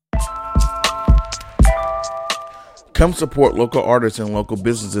Come support local artists and local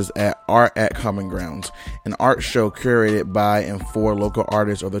businesses at Art at Common Grounds, an art show curated by and for local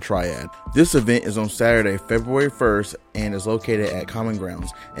artists of the Triad. This event is on Saturday, February 1st, and is located at Common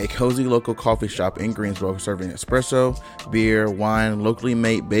Grounds, a cozy local coffee shop in Greensboro serving espresso, beer, wine, locally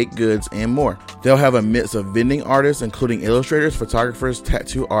made baked goods, and more. They'll have a mix of vending artists, including illustrators, photographers,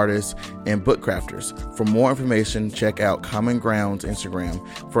 tattoo artists, and book crafters. For more information, check out Common Grounds Instagram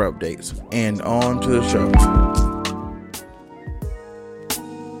for updates. And on to the show.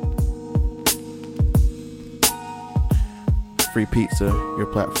 Free Pizza, your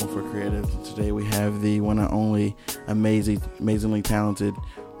platform for creatives. Today we have the one and only amazingly talented,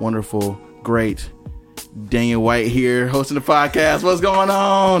 wonderful, great Daniel White here hosting the podcast. What's going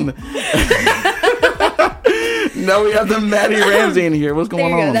on? No, we have the Maddie Ramsey in here. What's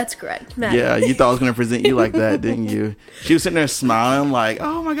going on? That's correct. Maddie. Yeah, you thought I was going to present you like that, didn't you? She was sitting there smiling like,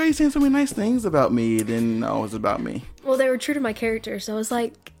 oh my God, you're saying so many nice things about me. Didn't know it was about me. Well, they were true to my character, so I was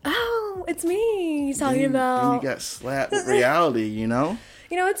like, oh, it's me he's talking about. And you got slapped with reality, you know?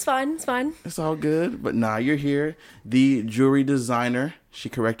 You know, it's fine. It's fine. It's all good. But nah, you're here. The jewelry designer. She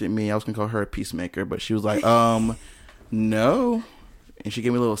corrected me. I was going to call her a peacemaker, but she was like, no. And she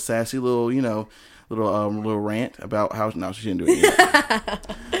gave me a little sassy little rant about how, no, she didn't do it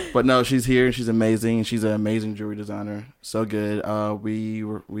yet. But no, she's here and she's amazing. And she's an amazing jewelry designer. So good. We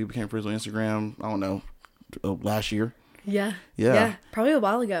became friends on Instagram, I don't know, last year. Yeah. Probably a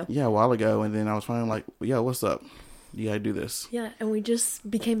while ago. Yeah, a while ago. And then I was finally like, yo, what's up? You gotta do this. Yeah, and we just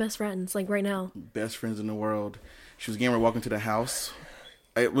became best friends, like right now. Best friends in the world. She was getting ready to walk into the house.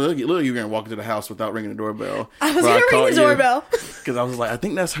 Literally, you were going to walk into the house without ringing the doorbell. I was going to ring the doorbell. Because I was like, I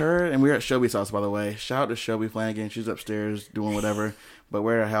think that's her. And we were at Shelby's house, by the way. Shout out to Shelby Flanagan. She's upstairs doing whatever. But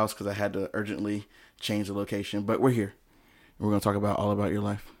we're at her house because I had to urgently change the location. But we're here. And we're going to talk all about your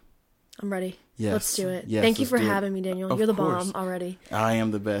life. I'm ready. Yes. Let's do it. Yes, Thank you for having me, Daniel. You're the bomb already. I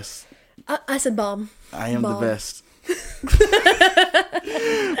am the best. I said bomb. I am the best.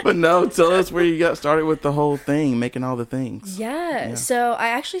 But no, tell us where you got started with the whole thing, making all the things. Yeah. So I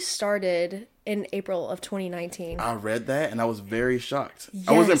actually started in April of 2019. I read that and I was very shocked. Yes.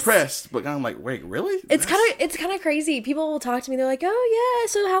 I was impressed, but I'm like, wait, really? It's kind of crazy. People will talk to me. They're like, "Oh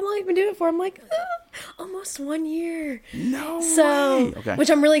yeah, so how long have you been doing it for?" I'm like, almost 1 year. No way. Okay. Which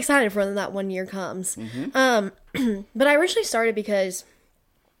I'm really excited for when that 1 year comes. Mm-hmm. But I originally started because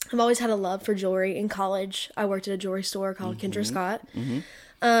I've always had a love for jewelry. In college, I worked at a jewelry store called Kendra Scott. Mm-hmm.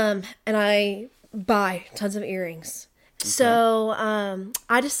 And I buy tons of earrings. Okay. So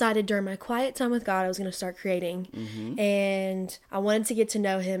I decided during my quiet time with God, I was going to start creating. Mm-hmm. And I wanted to get to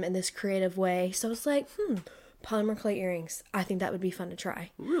know him in this creative way. So I was like, polymer clay earrings. I think that would be fun to try.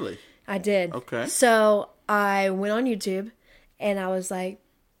 Really? I did. Okay. So I went on YouTube and I was like,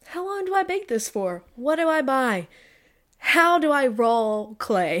 how long do I bake this for? What do I buy? How do I roll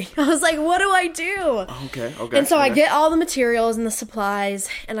clay? I was like, what do I do? Okay. And so I get all the materials and the supplies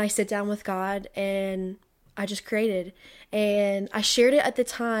and I sit down with God and I just created. And I shared it at the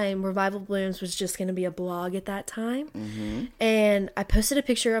time. Revival Blooms was just going to be a blog at that time. Mm-hmm. And I posted a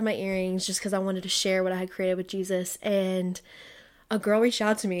picture of my earrings just because I wanted to share what I had created with Jesus. And a girl reached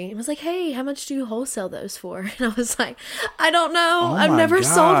out to me and was like, hey, how much do you wholesale those for? And I was like, I don't know. I've never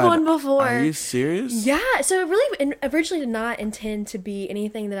sold one before. Are you serious? Yeah. So it really originally did not intend to be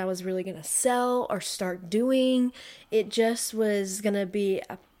anything that I was really going to sell or start doing. It just was going to be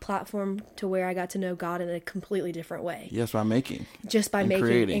a platform to where I got to know God in a completely different way. Yes, by making. Just by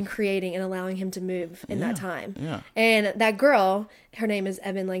making and creating and allowing him to move in that time. Yeah. And that girl, her name is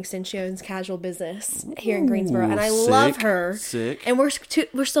Evan Langston. She owns Casual Business here in Greensboro. And I love her. Sick. And we're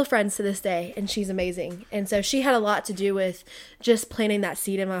still friends to this day. And she's amazing. And so she had a lot to do with just planting that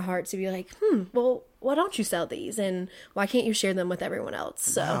seed in my heart to be like, well, why don't you sell these? And why can't you share them with everyone else?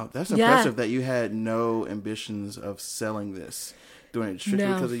 So, wow, that's impressive that you had no ambitions of selling this. Doing it strictly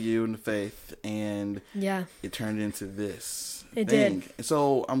because of you and the faith, and it turned into this thing. Did.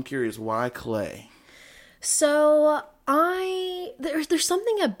 So I'm curious, why clay? So there's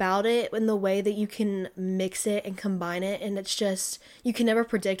something about it in the way that you can mix it and combine it, and it's just you can never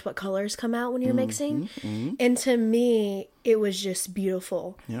predict what colors come out when you're mixing. Mm-hmm. And to me, it was just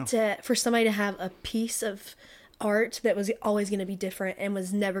beautiful for somebody to have a piece of art that was always going to be different and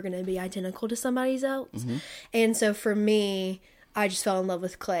was never going to be identical to somebody else. Mm-hmm. And so for me, I just fell in love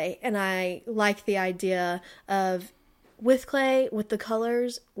with clay, and I like the idea of with clay, with the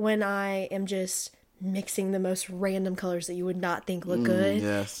colors, when I am just mixing the most random colors that you would not think look good.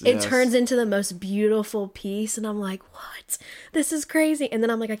 It turns into the most beautiful piece, and I'm like, what? This is crazy. And then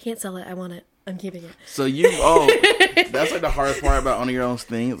I'm like, I can't sell it. I want it. I'm keeping it. So that's like the hardest part about owning your own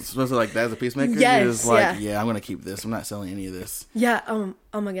thing, especially like that as a peacemaker. Yes, You're just like, yeah, I'm gonna keep this. I'm not selling any of this. Yeah.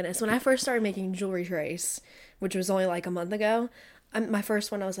 Oh my goodness. When I first started making jewelry trays, which was only like a month ago, my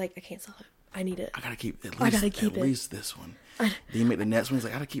first one, I was like, I can't sell it. I need it. I gotta keep at least this one. Then you make the next one. He's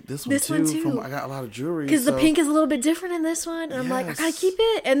like, I gotta keep this one too. I got a lot of jewelry because the pink is a little bit different in this one, and I'm like, I gotta keep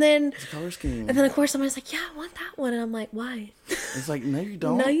it. And then it's a color scheme. And then of course somebody's like, yeah, I want that one, and I'm like, why? It's like, no, you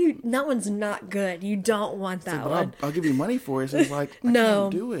don't. That one's not good. You don't want that one. I'll give you money for it. So it's like, I no,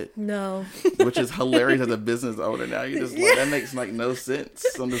 can't do it. No. Which is hilarious as a business owner. Now you just like, that makes like no sense.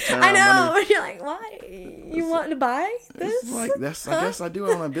 I'm just turning I know. money. You're like, why? You want to buy this? It's like I guess I do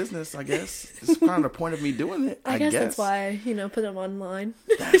own a business. I guess it's kind of the point of me doing it. I guess that's why put them online.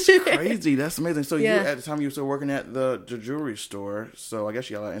 That's crazy. That's amazing. So you at the time you were still working at the jewelry store. So I guess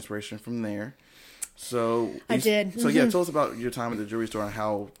you got a lot of inspiration from there. So I did. So yeah, tell us about your time at the jewelry store and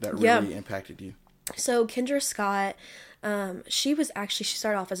how that really impacted you. So Kendra Scott, she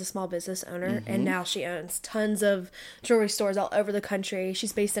started off as a small business owner, and now she owns tons of jewelry stores all over the country.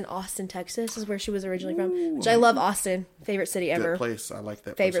 She's based in Austin, Texas, is where she was originally from, which I love. Austin, favorite city ever. Good place. I like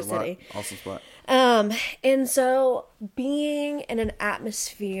that favorite place a city. Lot. Awesome spot. And so being in an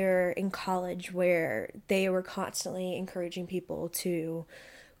atmosphere in college where they were constantly encouraging people to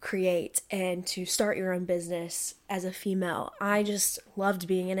create and to start your own business as a female, I just loved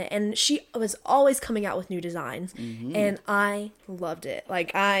being in it. And she was always coming out with new designs, and I loved it.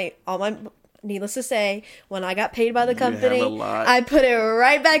 Like needless to say, when I got paid by the company, I put it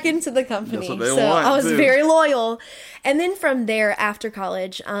right back into the company. So I was very loyal. And then from there, after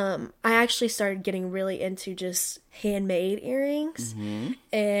college, I actually started getting really into just handmade earrings.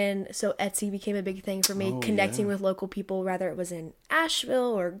 And so Etsy became a big thing for me, connecting with local people, whether it was in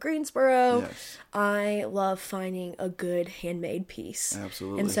Asheville or Greensboro. Yes. I love finding a good handmade piece.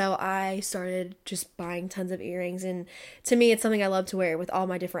 Absolutely. And so I started just buying tons of earrings, and to me it's something I love to wear with all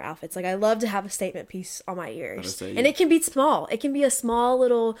my different outfits. Like I love to have a statement piece on my ears. And it can be small. It can be a small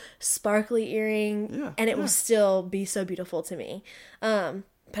little sparkly earring, and it will still be so beautiful to me.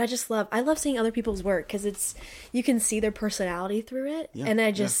 But I love seeing other people's work because you can see their personality through it. Yeah, and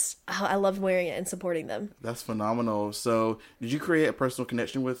I love wearing it and supporting them. That's phenomenal. So did you create a personal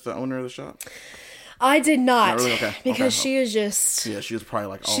connection with the owner of the shop? I did not. Really? Okay. Because she is just... Yeah, she was probably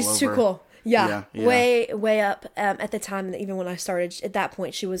like all over. She's too cool. Yeah. Way up. At the time, even when I started, at that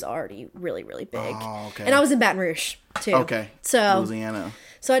point, she was already really, really big. Oh, okay. And I was in Baton Rouge, too. Okay. So, Louisiana.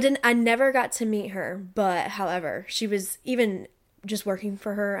 So I never got to meet her, but however, she was even... just working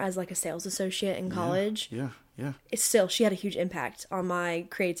for her as like a sales associate in college. Yeah. She had a huge impact on my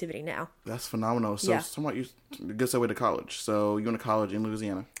creativity now. That's phenomenal. So somewhat good segue to college. So you went to college in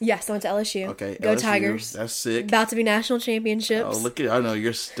Louisiana? Yes, I went to LSU. Okay. Go LSU. Tigers. That's sick. About to be national championships. Oh, look at I know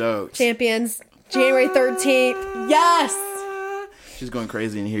you're stoked. Champions. January 13th. Yes. She's going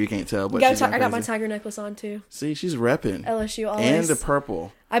crazy in here. You can't tell, but I got my tiger necklace on too. See, she's repping. LSU always. And the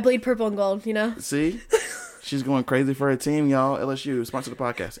purple. I bleed purple and gold, you know? See? She's going crazy for her team, y'all. LSU, sponsor the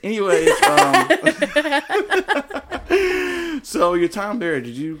podcast. Anyways, so your time there,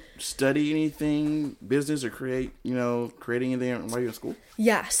 did you study anything, business, or create anything while you were in school?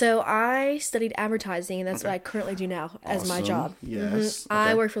 Yeah, so I studied advertising, and that's what I currently do now as my job. Yes. Okay.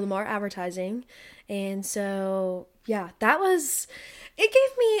 I work for Lamar Advertising, and so, it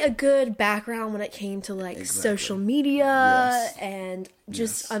gave me a good background when it came to social media and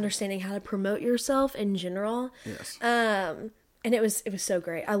just understanding how to promote yourself in general. Yes. And it was so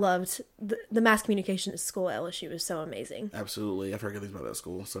great. I loved the mass communication at school at LSU was so amazing. Absolutely. I've heard good things about that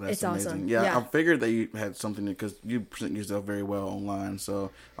school, so that's it's amazing. Awesome. Yeah, I figured that you had something because you present yourself very well online, so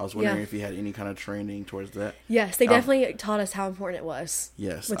I was wondering if you had any kind of training towards that. Yes, they definitely taught us how important it was.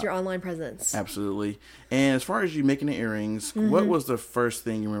 Yes. With your online presence. Absolutely. And as far as you making the earrings, what was the first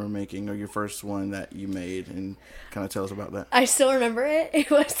thing you remember making, or your first one that you made, and kind of tell us about that? I still remember it.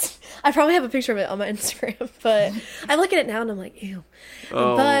 I probably have a picture of it on my Instagram, but I look at it now and I'm like, ew.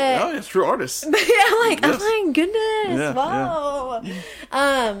 Oh, it's true artist. But I'm like, oh my goodness, wow.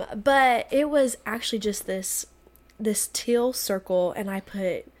 Yeah. But it was actually just this teal circle, and I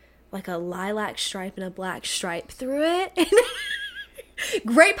put like a lilac stripe and a black stripe through it.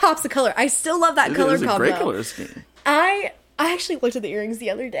 Great pops of color. I still love that color combo. It's a great color scheme. I actually looked at the earrings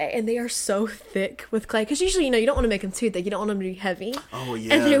the other day, and they are so thick with clay. Because usually, you don't want to make them too thick. You don't want them to be heavy. Oh,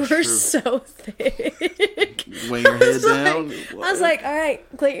 yeah. And they were so thick. Weighing your head down. I was like, all right,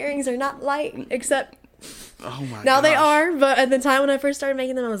 clay earrings are not light, except... Oh my now gosh. They are, but at the time when I first started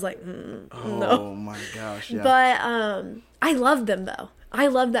making them, I was like, no. Oh my gosh, yeah. But I loved them, though. I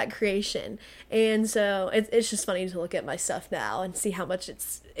love that creation. And so it's just funny to look at my stuff now and see how much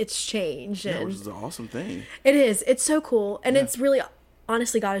it's changed. Yeah, And which is an awesome thing. it is. It's so cool. And it's really,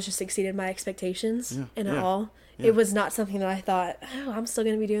 honestly, God has just exceeded my expectations in it all. Yeah. It was not something that I thought, oh, I'm still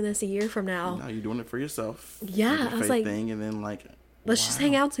going to be doing this a year from now. Now you're doing it for yourself. Yeah. I was like, thing, and then like, let's just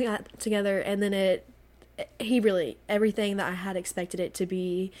hang out together. And then he really, everything that I had expected it to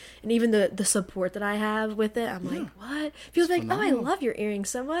be, and even the support that I have with it, I'm like, what? Feels like, phenomenal. Oh, I love your earrings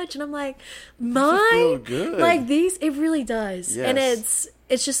so much. And I'm like, mine? Like these, it really does. Yes. And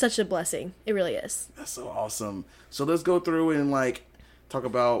it's just such a blessing. It really is. That's so awesome. So let's go through and like talk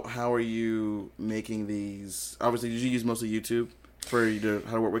about how are you making these. Obviously, did you use mostly YouTube for you to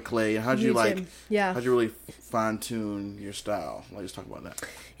how to work with clay, and how'd you really fine tune your style? Like, just talk about that.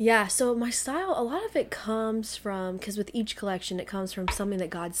 Yeah, so my style, a lot of it comes from, because with each collection it comes from something that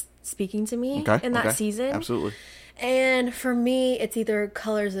God's speaking to me in that season. Absolutely. And for me, it's either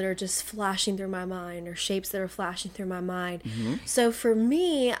colors that are just flashing through my mind or shapes that are flashing through my mind. Mm-hmm. So for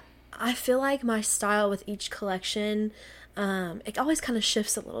me, I feel like my style with each collection, it always kind of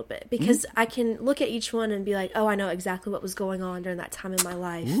shifts a little bit, because I can look at each one and be like, oh, I know exactly what was going on during that time in my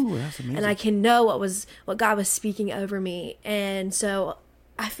life. Ooh, that's amazing. And I can know what God was speaking over me. And so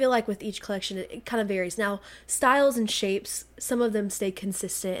I feel like with each collection, it kind of varies. Now, styles and shapes, some of them stay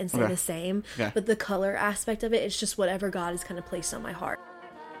consistent and stay the same, but the color aspect of it, it's just whatever God has kind of placed on my heart.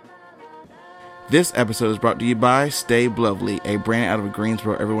 This episode is brought to you by Stay Blovely, a brand out of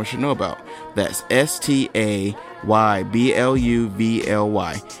Greensboro everyone should know about. That's STAYBLUVLY.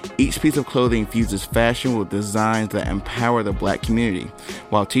 Each piece of clothing fuses fashion with designs that empower the Black community,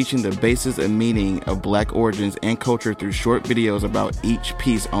 while teaching the basis and meaning of Black origins and culture through short videos about each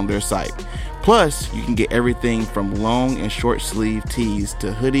piece on their site. Plus, you can get everything from long and short sleeve tees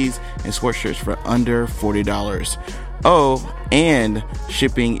to hoodies and sweatshirts for under $40. Oh, and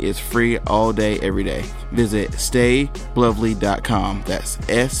shipping is free all day, every day. Visit StayBlovely.com. That's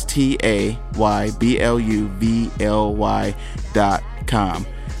STAYBLUVLY.com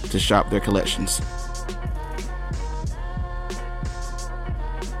to shop their collections.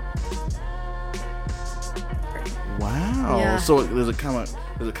 Wow. Yeah. So does it come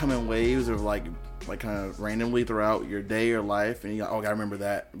in waves of like kind of randomly throughout your day or life, and you go, oh, I gotta remember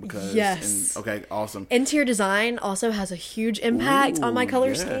that because okay, awesome. Interior design also has a huge impact on my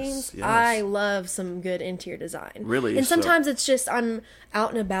color schemes. Yes. I love some good interior design. Really? And sometimes it's just I'm out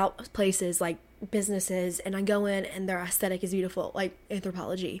and about places like businesses, and I go in and their aesthetic is beautiful, like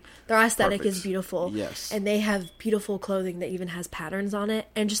Anthropologie. Their aesthetic is beautiful. Yes. And they have beautiful clothing that even has patterns on it,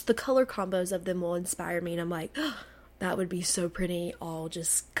 and just the color combos of them will inspire me, and I'm like, oh, that would be so pretty, all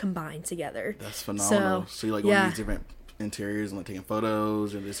just combined together. That's phenomenal. So you like going to these different interiors and like taking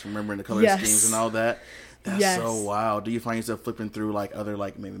photos and just remembering the color schemes and all that. That's so wild. Do you find yourself flipping through like other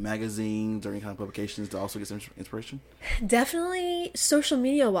like maybe magazines or any kind of publications to also get some inspiration? Definitely social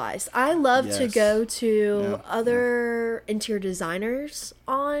media wise. I love to go to other interior designers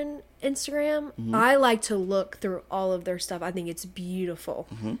on Instagram. Mm-hmm. I like to look through all of their stuff. I think it's beautiful.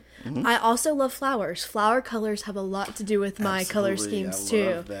 Mm-hmm. Mm-hmm. I also love flowers. Flower colors have a lot to do with my color schemes too.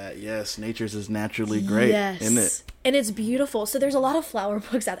 I love that. Yes, nature's is naturally great, isn't it? And it's beautiful. So there's a lot of flower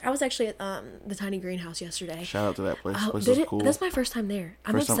books out there. I was actually at the Tiny Greenhouse yesterday. Shout out to that place. This is cool. That's my first time there.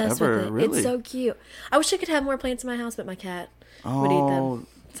 I'm obsessed with it. Really? It's so cute. I wish I could have more plants in my house, but my cat would eat them.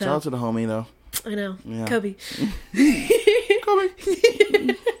 So, shout out to the homie though. I know. Yeah. Kobe. Kobe.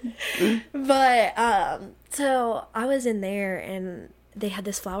 But so I was in there and they had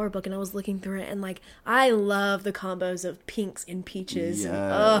this flower book and I was looking through it, and like I love the combos of pinks and peaches.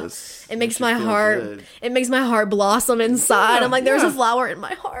 Yes. And, it makes my heart blossom inside. I'm like, there's a flower in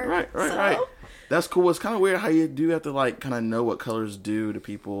my heart. Right. That's cool. It's kind of weird how you do have to like kind of know what colors do to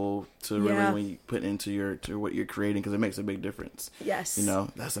people to really when you put into what you're creating, because it makes a big difference. Yes. You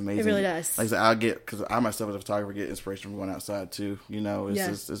know, that's amazing. It really does. Like I said, because I myself as a photographer get inspiration from going outside too. You know,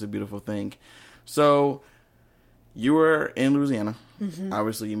 it's a beautiful thing. So you were in Louisiana. Mm-hmm.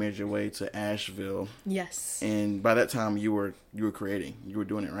 Obviously, you made your way to Asheville. Yes. And by that time, you were creating. You were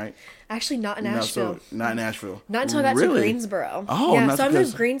doing it, right? Actually, not in Asheville. Not in Asheville. Not until I got to Greensboro. Oh, yeah. So I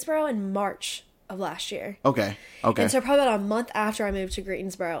moved to Greensboro in March of last year. Okay. And so probably about a month after I moved to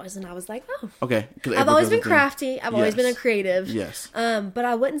Greensboro, and I was like, oh. Okay. I've always been crafty. I've always been a creative. Yes. But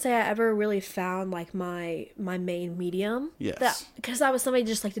I wouldn't say I ever really found like my main medium. Yes. Because I was somebody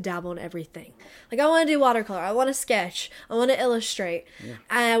just like to dabble in everything. Like I want to do watercolor. I want to sketch. I want to illustrate. Yeah.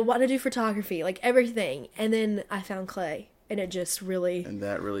 I want to do photography. Like everything. And then I found clay. And it just really... And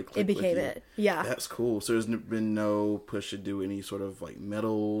that really clicked. It became it. Yeah. That's cool. So there's been no push to do any sort of like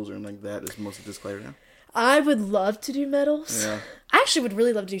metals or anything like that? It's mostly just clay now? I would love to do metals. Yeah. I actually would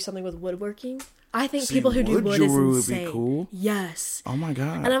really love to do something with woodworking. I think See, people who do wood is jewelry would insane. be cool. Yes. Oh my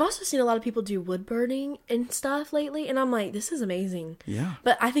god. And I've also seen a lot of people do wood burning and stuff lately, and I'm like, this is amazing. Yeah.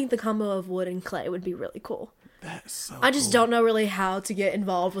 But I think the combo of wood and clay would be really cool. That's so I just don't know really how to get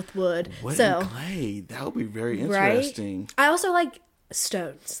involved with wood. Wood so, and clay. That would be very right? interesting. I also like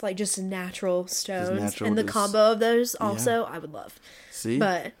stones, like just natural stones, natural, and the just- combo of those also I would love. See?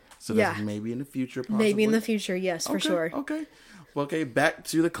 But So that's yeah, maybe in the future, possibly. maybe in the future, yes, for Okay, sure. Okay. Well, okay, back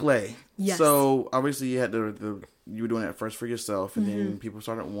to the clay. Yes. So obviously you had you were doing it first for yourself, and Mm-hmm. then people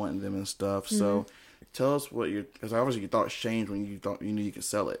started wanting them and stuff. So tell us what because obviously your thoughts changed when you thought you knew you could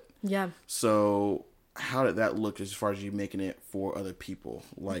sell it. Yeah. So how did that look as far as you making it for other people?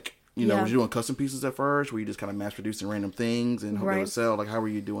 Like, you know, Yeah. was you doing custom pieces at first? Were you just kind of mass producing random things and hope they Right. would sell? Like, how were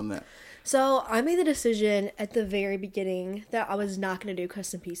you doing that? So I made the decision at the very beginning that I was not going to do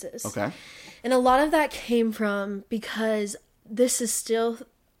custom pieces. Okay. And a lot of that came from because this is still,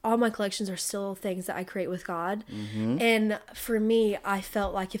 all my collections are still things that I create with God. And for me, I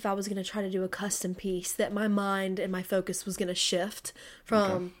felt like if I was going to try to do a custom piece, that my mind and my focus was going to shift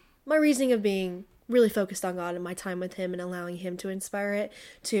from my reasoning of being really focused on God and my time with Him and allowing Him to inspire it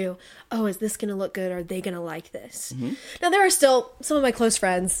to, oh, is this going to look good? Are they going to like this? Now, there are still some of my close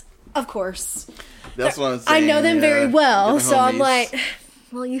friends, of course. That's what I'm I saying. know them yeah. very well, Get the so I'm homies. like,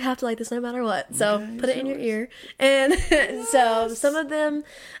 well, you have to like this no matter what. So Okay, put it in your ear. And so some of them,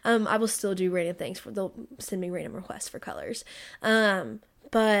 I will still do random things. They'll send me random requests for colors.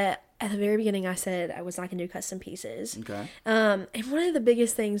 But at the very beginning, I said I was not going to do custom pieces. Okay. And one of the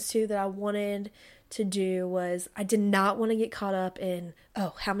biggest things too that I wanted to do was I did not want to get caught up in,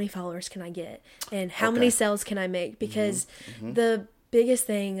 oh, how many followers can I get and how many sales can I make? Because the biggest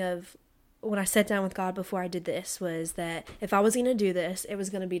thing of when I sat down with God before I did this was that if I was going to do this, it was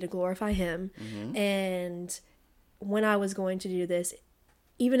going to be to glorify Him. And when I was going to do this,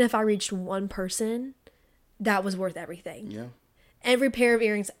 even if I reached one person, that was worth everything. Yeah. Every pair of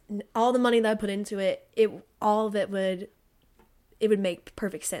earrings, all the money that I put into it, all of it would make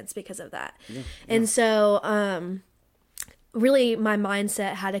perfect sense because of that. And so, really my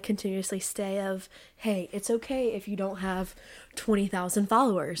mindset had to continuously stay of, hey, it's okay if you don't have 20,000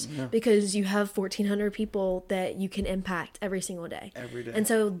 followers because you have 1,400 people that you can impact every single day. Every day. And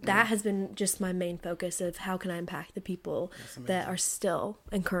so that has been just my main focus of how can I impact the people that are still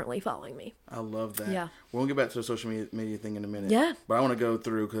and currently following me. I love that. Yeah. We'll get back to the social media thing in a minute. Yeah. But I want to go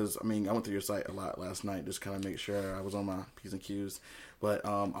through, because, I mean, I went through your site a lot last night, just kind of make sure I was on my P's and Q's. But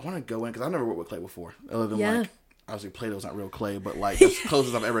I want to go in, because I've never worked with clay before, other than, like, obviously Play-Doh's not real clay, but, like, that's the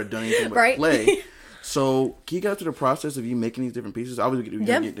closest I've ever done anything with Right. clay. So, can you go through the process of you making these different pieces? Obviously, you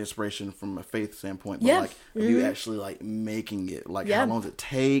get the inspiration from a faith standpoint, but, like, of you actually, like, making it, like, how long does it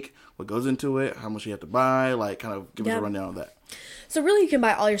take? What goes into it? How much you have to buy? Like, kind of give us a rundown of that. So really you can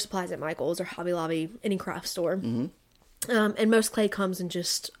buy all your supplies at Michael's or Hobby Lobby, any craft store. And most clay comes in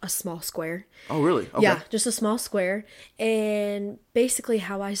just a small square. Oh, really? Okay. Yeah, just a small square. And basically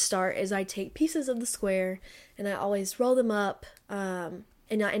how I start is I take pieces of the square and I always roll them up and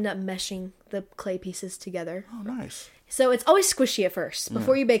I end up meshing the clay pieces together. Oh, nice. So it's always squishy at first.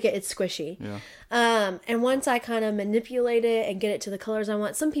 Before you bake it, it's squishy. Yeah. And once I kind of manipulate it and get it to the colors I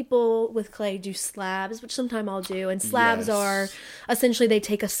want, some people with clay do slabs, which sometimes I'll do. And slabs are essentially they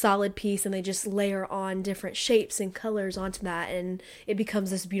take a solid piece and they just layer on different shapes and colors onto that, and it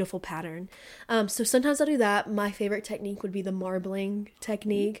becomes this beautiful pattern. So sometimes I'll do that. My favorite technique would be the marbling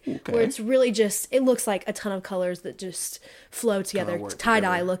technique, where it's really just, it looks like a ton of colors that just flow together, work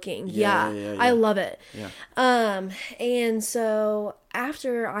tie-dye together. looking. Yeah. I love it. Yeah. And so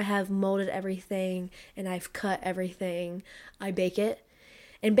after I have molded everything and I've cut everything, I bake it.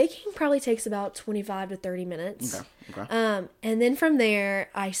 And baking probably takes about 25 to 30 minutes. Okay. And then from there,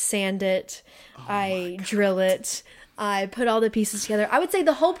 I sand it, I drill it, I put all the pieces together. I would say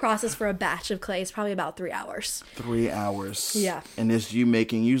the whole process for a batch of clay is probably about 3 hours. 3 hours. Yeah. And this you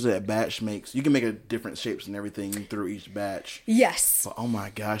making, usually a batch makes, you can make a different shapes and everything through each batch. Yes. But oh my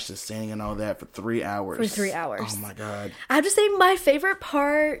gosh, the sanding and all that for 3 hours. For 3 hours. Oh my God. I have to say my favorite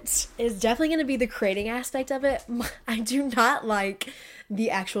part is definitely going to be the creating aspect of it. I do not like the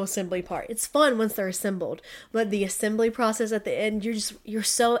actual assembly part. It's fun once they're assembled, but the assembly process at the end, you're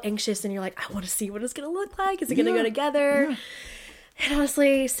so anxious and you're like, I want to see what it's going to look like. Is it going to go together? Yeah. And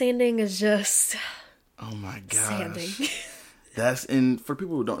honestly, sanding is just oh my gosh. Sanding. That's, and for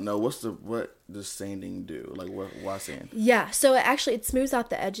people who don't know, what does sanding do? Like, why sand? Yeah, so it smooths out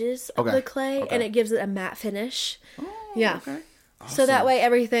the edges of the clay and it gives it a matte finish. Oh, yeah. Okay. So that way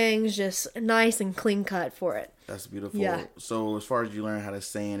everything's just nice and clean cut for it. That's beautiful. Yeah. So as far as you learn how to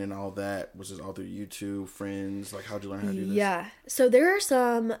sand and all that, was it all through YouTube, friends? Like, how'd you learn how to do this? Yeah. So there are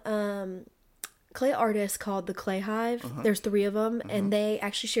some clay artists called the Clay Hive. There's 3 of them, and they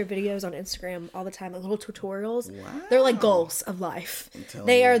actually share videos on Instagram all the time, like little tutorials. Wow. They're like goals of life.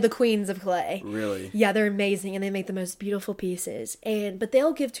 They are the queens of clay. Really? Yeah, they're amazing, and they make the most beautiful pieces. But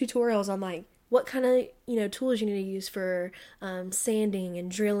they'll give tutorials on like what kind of tools you need to use for sanding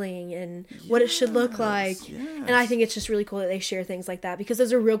and drilling and what it should look like. Yes. And I think it's just really cool that they share things like that, because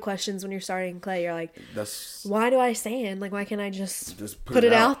those are real questions when you're starting clay. You're like, why do I sand? Like, why can't I just put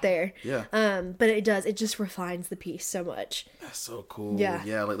it out there? Yeah. But it just refines the piece so much. That's so cool. Yeah.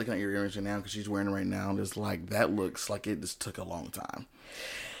 Yeah, like looking at your earrings now, because she's wearing it right now, just like, that looks like it just took a long time.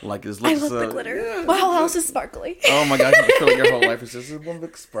 Like, it looks I love the glitter. Yeah. My whole house is sparkly. Oh my gosh, I feel like your whole life is just one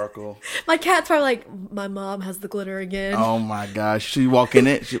big sparkle. My cat's probably like, my mom has the glitter again. Oh my gosh, she's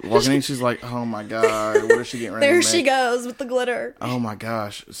she's like, oh my god, what is she getting ready to There make? she goes with the glitter. Oh my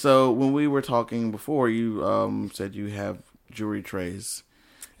gosh. So when we were talking before, you said you have jewelry trays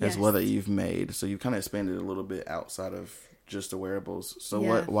as well that you've made. So you kind of expanded a little bit outside of just the wearables. So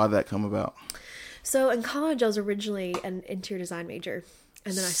why did that come about? So in college, I was originally an interior design major.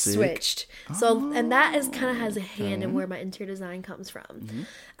 And then I Sick. switched. So, and that is kind of has a hand in where my interior design comes from.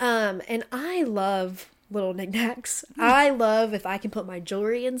 And I love little knickknacks. I love if I can put my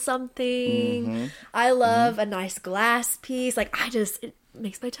jewelry in something. I love a nice glass piece. Like, it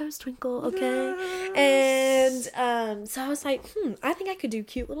makes my toes twinkle, okay? Yes. And so I was like, I think I could do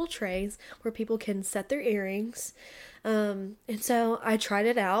cute little trays where people can set their earrings. And so I tried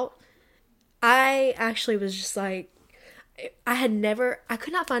it out. I actually was just like, I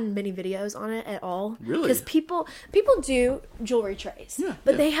could not find many videos on it at all. Really? Because people do jewelry trays,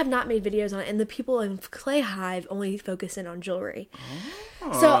 but they have not made videos on it. And the people in Clay Hive only focus in on jewelry.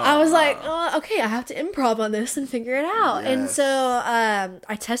 Oh. So I was like, okay, I have to improv on this and figure it out. Yes. And so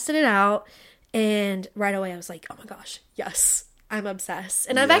I tested it out, and right away I was like, oh my gosh, yes. I'm obsessed.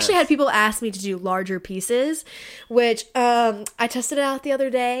 And I've actually had people ask me to do larger pieces, which I tested it out the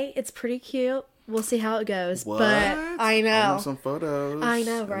other day. It's pretty cute. We'll see how it goes. What? But I know. I want some photos. I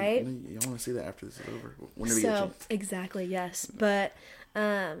know, right? You want to see that after this is over. Whenever you get a chance. Exactly, yes. But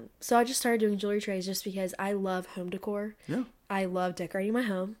so I just started doing jewelry trays just because I love home decor. Yeah. I love decorating my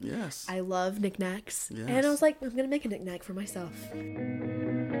home. Yes. I love knickknacks. Yes. And I was like, I'm going to make a knickknack for myself.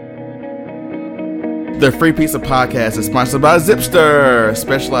 The Free Pizza Podcast is sponsored by Zipster,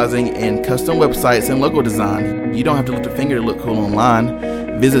 specializing in custom websites and logo design. You don't have to lift a finger to look cool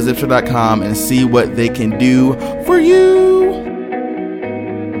online. Visit Zipster.com and see what they can do for you.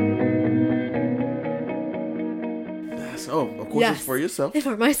 Of course, it's for yourself.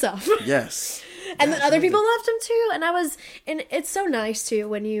 For myself. Yes. And then other people loved them too. And it's so nice too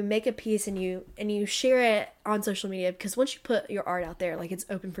when you make a piece and you share it on social media, because once you put your art out there, like, it's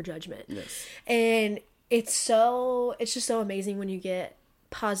open for judgment. Yes. And it's just so amazing when you get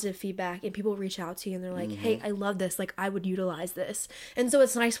positive feedback and people reach out to you and they're like, hey, I love this. Like, I would utilize this. And so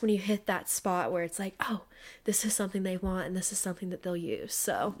it's nice when you hit that spot where it's like, oh, this is something they want and this is something that they'll use.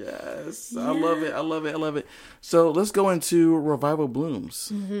 So yes, I love it. So let's go into Revival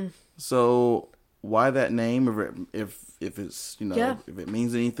Blooms. So why that name? If it's if it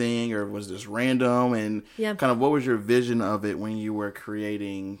means anything, or was this random, and kind of what was your vision of it when you were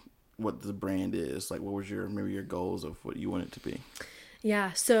creating what the brand is? Like, what was maybe your goals of what you want it to be?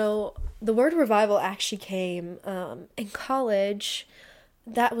 Yeah, so the word revival actually came in college.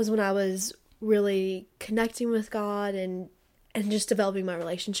 That was when I was really connecting with God and just developing my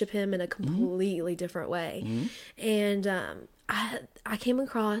relationship with Him in a completely different way. And I came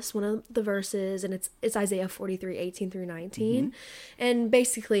across one of the verses, and it's Isaiah 43:18-19. And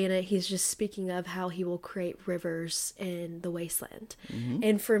basically in it, he's just speaking of how he will create rivers in the wasteland.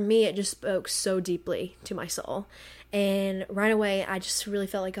 And for me, it just spoke so deeply to my soul. And right away, I just really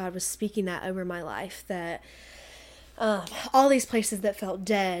felt like God was speaking that over my life, that all these places that felt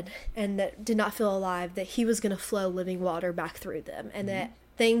dead and that did not feel alive, that He was going to flow living water back through them, and that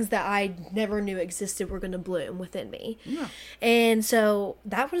things that I never knew existed were going to bloom within me. Yeah. And so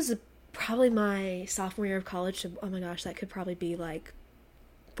that was probably my sophomore year of college. Oh my gosh, that could probably be like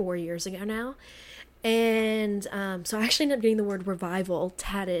 4 years ago now. And so I actually ended up getting the word revival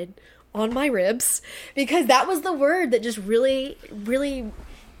tatted on my ribs, because that was the word that just really, really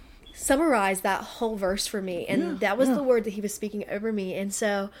summarized that whole verse for me. And that was the word that He was speaking over me. And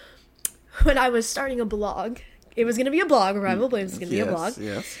so when I was starting a blog, it was going to be a blog. Revival Blooms was going to be a blog.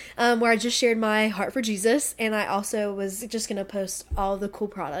 Yes. Where I just shared my heart for Jesus, and I also was just going to post all the cool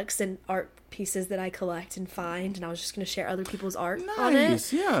products and art pieces that I collect and find, and I was just going to share other people's art on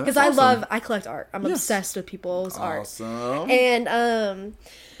it. Yeah, because I collect art. I'm obsessed with people's art. And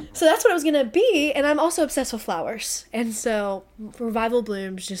so that's what it was going to be, and I'm also obsessed with flowers, and so Revival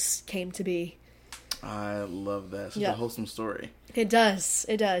Blooms just came to be. I love that. Such a wholesome story. It does.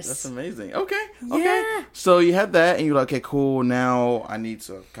 That's amazing. Okay. Yeah. So you had that, and you're like, okay, cool. Now I need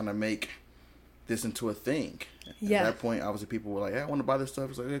to kind of make this into a thing. At that point, obviously, people were like, "Yeah, I want to buy this stuff."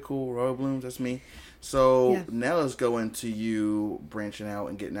 It's like, "Okay, cool, Royal Blooms, that's me." So now let's go into you branching out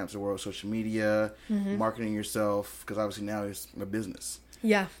and getting out to the world of social media, marketing yourself, because obviously now it's a business.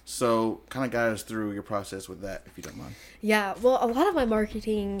 Yeah. So kind of guide us through your process with that, if you don't mind. Yeah. Well, a lot of my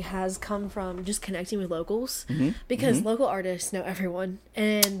marketing has come from just connecting with locals because local artists know everyone.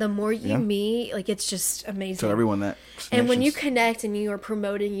 And the more you meet, like, it's just amazing. Tell everyone that. And when you connect and you are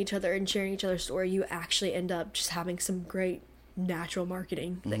promoting each other and sharing each other's story, you actually end up just having some great natural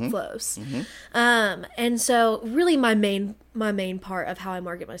marketing that flows. And so really my main part of how I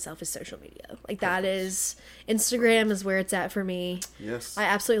market myself is social media. Like, that is, Instagram is where it's at for me. Yes. I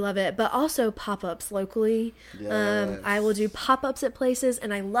absolutely love it. But also pop-ups locally. Yes. I will do pop-ups at places,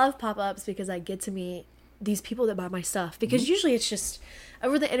 and I love pop-ups because I get to meet these people that buy my stuff, because usually it's just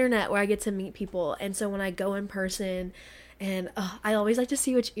over the internet where I get to meet people. And so when I go in person, and I always like to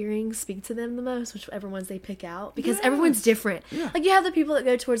see which earrings speak to them the most, whichever ones they pick out, because everyone's different. Yeah. Like, you have the people that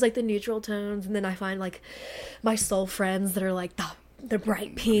go towards, like, the neutral tones, and then I find, like, my soul friends that are, like, the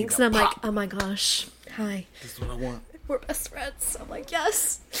bright pinks, and I'm like, oh my gosh, hi. This is what I want. We're best friends. I'm like,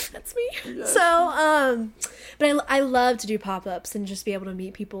 yes, that's me. Yes. So, but I love to do pop-ups and just be able to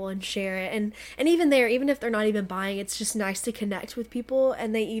meet people and share it. And even there, even if they're not even buying, it's just nice to connect with people,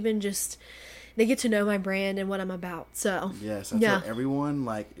 and they get to know my brand and what I'm about. So yes, I tell everyone,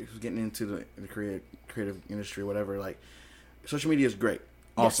 like, who's getting into the creative industry, whatever, like, social media is great,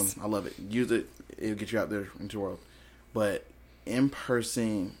 awesome, I love it. Use it; it'll get you out there into the world. But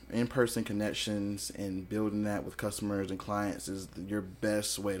in-person connections and building that with customers and clients is your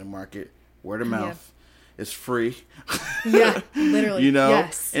best way to market. Word of mouth. It's free. Yeah, literally. You know?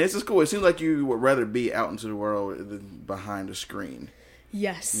 Yes. And it's just cool. It seems like you would rather be out into the world than behind a screen.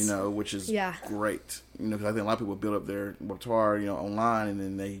 Yes. You know, which is great. You know, because I think a lot of people build up their repertoire, you know, online, and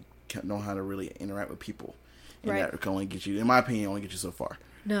then they can't know how to really interact with people. And that can only get you, in my opinion, only get you so far.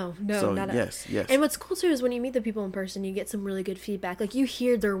 No, so, not yes. And what's cool too is when you meet the people in person, you get some really good feedback. Like, you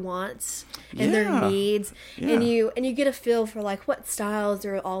hear their wants and their needs, and you get a feel for, like, what styles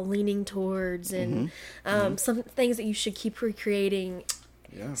they're all leaning towards, and some things that you should keep recreating.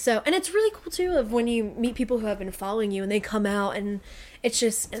 Yeah. So, and it's really cool too of when you meet people who have been following you and they come out, and it's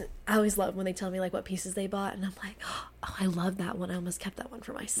just, and I always love when they tell me, like, what pieces they bought, and I'm like, oh, I love that one. I almost kept that one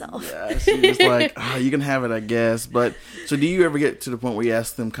for myself. Yeah, so you're just like, you can have it, I guess. But so do you ever get to the point where you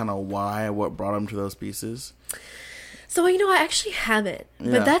ask them kind of why, what brought them to those pieces? So, you know, I actually haven't,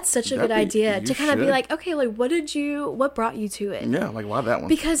 but that's such a good idea to kind of be like, okay, like, what brought you to it? Yeah, like, why that one?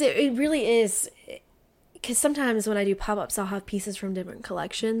 Because it really is. Because sometimes when I do pop-ups, I'll have pieces from different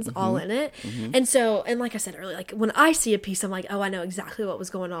collections all in it. And so, and like I said earlier, like, when I see a piece, I'm like, oh, I know exactly what was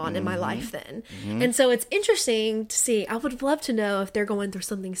going on in my life then. And so it's interesting to see. I would love to know if they're going through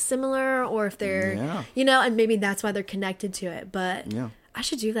something similar, or if they're, you know, and maybe that's why they're connected to it. But I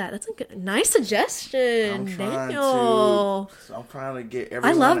should do that. That's a nice suggestion, Daniel. I'm trying to get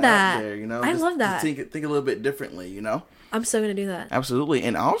everyone out there, you know? I love that. Think a little bit differently, you know? I'm so going to do that. Absolutely.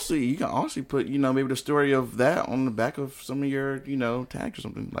 And also, you can also put, you know, maybe the story of that on the back of some of your, you know, tags or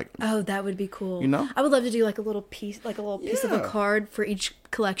something. Like, oh, that would be cool. You know? I would love to do, like, a little piece of a card for each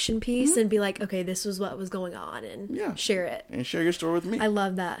collection piece and be like, okay, this was what was going on, and share it. And share your story with me. I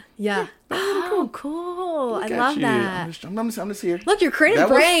love that. Yeah. Oh, cool. I love that. I'm just here. Look, your creative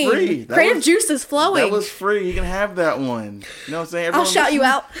brain. Was free. Creative juice is flowing. That was free. You can have that one. You know what I'm saying? I'll shout you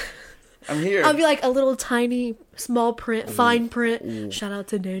out. I'm here. I'll be like a little tiny small print, fine print. Ooh. Shout out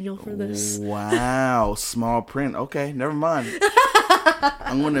to Daniel for this. Wow, small print. Okay, never mind.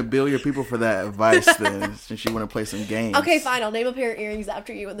 I'm going to bill your people for that advice then, since you want to play some games. Okay, fine. I'll name a pair of earrings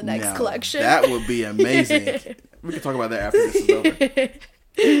after you in the next collection. That would be amazing. We can talk about that after this is over.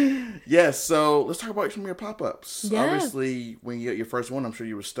 Yes, so let's talk about some of your pop-ups. Yeah. Obviously, when you got your first one, I'm sure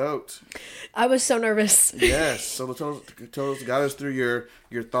you were stoked. I was so nervous. Yes, so tell us, guide us through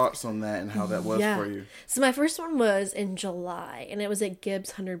your thoughts on that and how that was for you. So my first one was in July, and it was at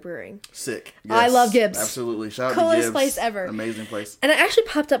Gibbs 100 Brewing. Sick. Yes, I love Gibbs. Absolutely. Shout out to Gibbs. Coolest place ever. Amazing place. And I actually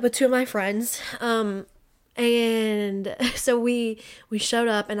popped up with two of my friends. And so we showed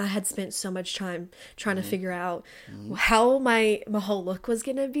up, and I had spent so much time trying to figure out how my whole look was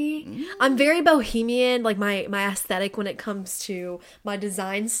gonna be. I'm very bohemian, like my aesthetic when it comes to my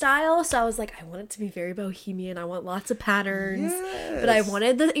design style. So I was like, I want it to be very bohemian. I want lots of patterns, but I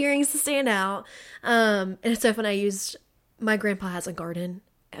wanted the earrings to stand out. And it's so fun. My grandpa has a garden.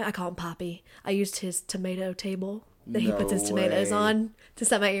 I call him Poppy. I used his tomato table that he puts his tomatoes on to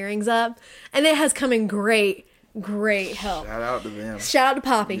set my earrings up, and it has come in great help. Shout out to them. Shout out to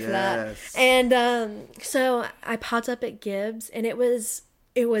Poppy for that. And so I popped up at Gibbs, and it was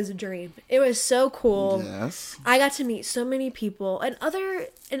a dream. It was so cool. Yes. I got to meet so many people and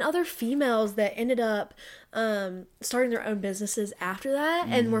other females that ended up starting their own businesses after that,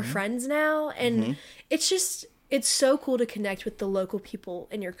 and we're friends now. And it's so cool to connect with the local people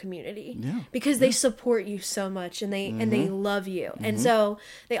in your community because they support you so much, and they love you. And so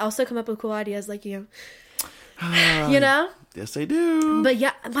they also come up with cool ideas like you. You know? Yes, they do. But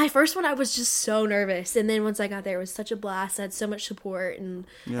yeah, my first one, I was just so nervous. And then once I got there, it was such a blast. I had so much support and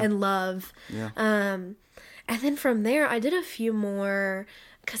love. Yeah. And then from there, I did a few more,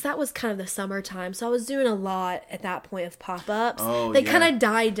 because that was kind of the summertime. So I was doing a lot at that point of pop-ups. Oh, they kind of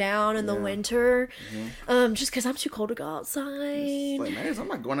died down in the winter. Just because I'm too cold to go outside. Like, man, I'm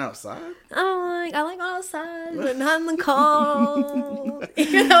not going outside. I like going outside, but not in the cold.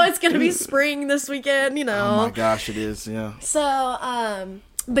 Even though it's going to be spring this weekend, you know. Oh my gosh, it is, yeah. So,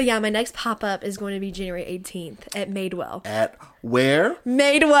 but yeah, my next pop-up is going to be January 18th at Madewell. At where?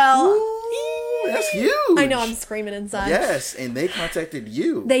 Madewell. Ooh, that's huge. I know, I'm screaming inside. Yes, and they contacted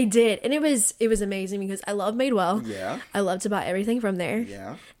you. They did, and it was amazing because I love Madewell. Yeah. I love to buy everything from there.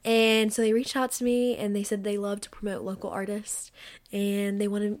 Yeah. And so they reached out to me, and they said they love to promote local artists, and they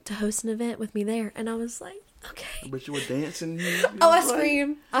wanted to host an event with me there. And I was like, okay. But you were dancing. I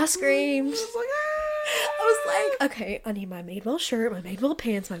screamed. I screamed. I was like, I was like, okay, I need my Madewell shirt, my Madewell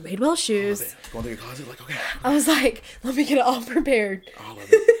pants, my Madewell shoes. Going to your closet, like, okay. I was like, let me get it all prepared. All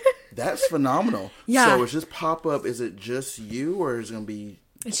of it. That's phenomenal. Yeah. So is this pop-up, is it just you, or is it going to be...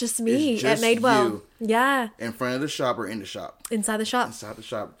 It's just me It's just at Madewell. you. Yeah. In front of the shop or in the shop? Inside the shop. Inside the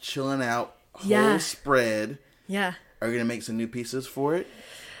shop, chilling out, whole Yeah. spread. Yeah. Are you going to make some new pieces for it?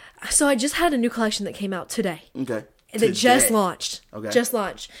 So I just had a new collection that came out today. Okay. That just launched. Okay. Just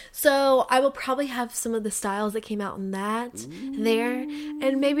launched. So I will probably have some of the styles that came out in that there.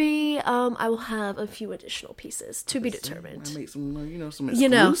 And maybe I will have a few additional pieces to be determined. I make some, some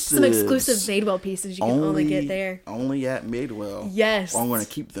exclusives. Some exclusive Madewell pieces you can only get there. Only at Madewell. Yes. I'm going to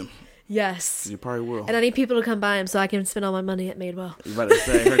keep them. Yes. You probably will. And I need people to come buy them so I can spend all my money at Madewell. You about to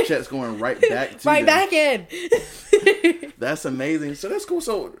say her check's going right back to Right them. back in. That's amazing. So that's cool.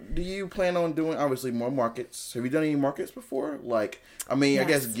 So do you plan on doing, obviously, more markets? Have you done any markets before? Like, I mean, Yes. I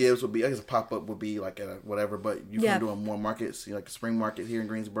guess Gibbs would be, I guess a pop-up would be like a whatever, but you Yeah. can doing more markets, like the spring market here in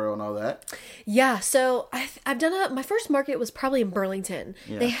Greensboro and all that? Yeah, so I've done my first market was probably in Burlington.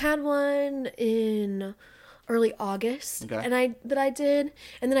 Yeah. They had one in early August, Okay. and I did,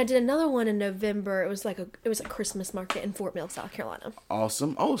 and then I did another one in November. It was a Christmas market in Fort Mill, South Carolina.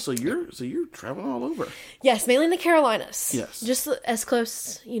 Awesome. Oh, so you're traveling all over. Yes, mainly in the Carolinas. Yes. Just as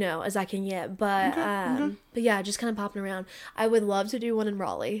close, as I can get. But but yeah, just kind of popping around. I would love to do one in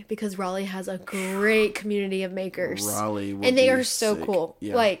Raleigh because Raleigh has a great community of makers. Raleigh would and they be are so sick. cool.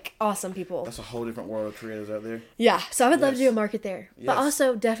 Yeah. Like awesome people. That's a whole different world of creators out there. Yeah, so I would love to Yes. do a market there. Yes. But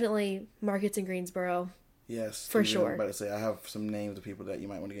also definitely markets in Greensboro. Yes. For I'm sure. about to say, I have some names of people that you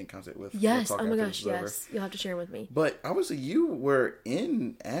might want to get in contact with. Yes, We'll talk oh my after gosh, this is over. yes. You'll have to share with me. But obviously, you were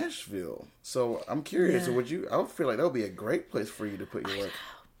in Asheville, so I'm curious. Yeah. So I would feel like that would be a great place for you to put your work.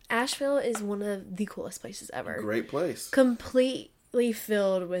 Asheville is one of the coolest places ever. Great place. Completely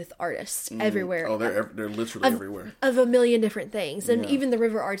filled with artists everywhere. Oh, they're literally everywhere. Of a million different things. And Yeah. even the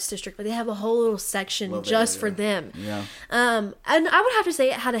River Arts District, but they have a whole little section Love that just area. for them. Yeah. And I would have to say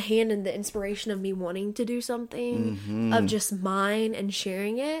it had a hand in the inspiration of me wanting to do something Mm-hmm. of just mine and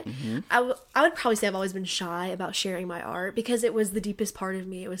sharing it. I would probably say I've always been shy about sharing my art because it was the deepest part of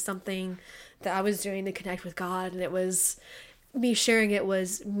me. It was something that I was doing to connect with God, and it was me sharing it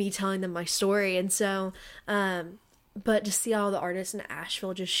was me telling them my story. And so, but to see all the artists in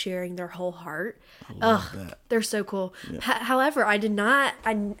Asheville just sharing their whole heart, that. they're so cool. However, I did not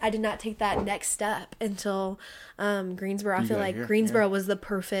take that next step until Greensboro. I feel got like here, Greensboro was the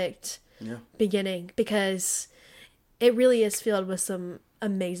perfect Yeah. beginning because it really is filled with some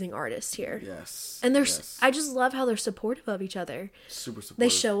amazing artists here. Yes. And yes. I just love how they're supportive of each other. Super supportive. They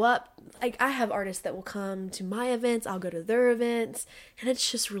show up. Like I have artists that will come to my events. I'll go to their events, and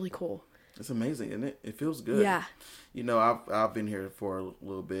it's just really cool. It's amazing, isn't it? It feels good. Yeah. I've been here for a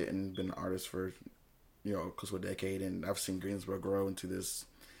little bit and been an artist for close to a decade, and I've seen Greensboro grow into this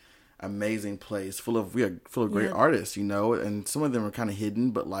amazing place full of great artists, and some of them are kind of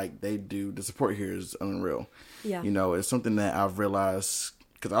hidden, but like the support here is unreal. Yeah. It's something that I've realized,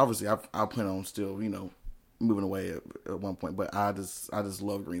 because obviously I plan on still, moving away at one point, but I just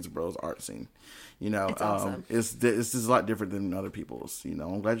love Greensboro's art scene. It's awesome. It's just a lot different than other people's.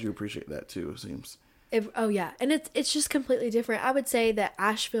 I'm glad you appreciate that too. It seems. Oh yeah, and it's just completely different. I would say that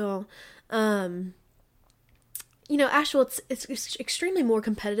Asheville, Asheville, it's extremely more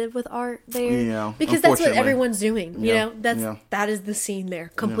competitive with art there. Yeah, because that's what everyone's doing. That is the scene there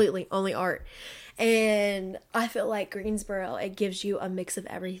completely, only art. And I feel like Greensboro, it gives you a mix of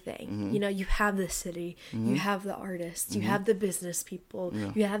everything. Mm-hmm. You have the city, you have the artists, you have the business people,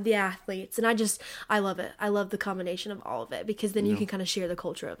 Yeah. you have the athletes. And I love it. I love the combination of all of it, because then you can kind of share the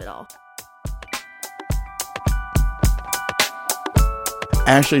culture of it all.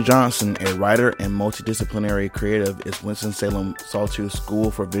 Ashley Johnson, a writer and multidisciplinary creative, is Winston-Salem Sawtooth School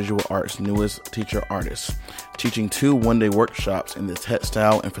for Visual Arts' newest teacher artist, teaching 2 one-day workshops in the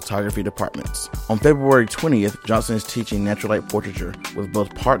textile and photography departments. On February 20th, Johnson is teaching natural light portraiture with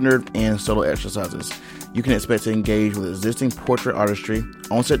both partnered and solo exercises. You can expect to engage with existing portrait artistry,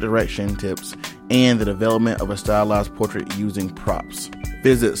 on-set direction tips, and the development of a stylized portrait using props.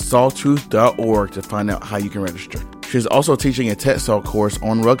 Visit sawtooth.org to find out how you can register. She's also teaching a textile course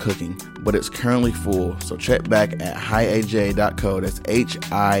on rug hooking, but it's currently full, so check back at hiaj.co, that's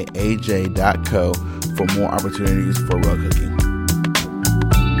hiaj.co, for more opportunities for rug hooking.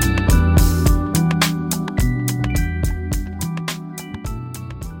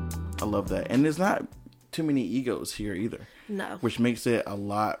 I love that. And there's not too many egos here either. No. Which makes it a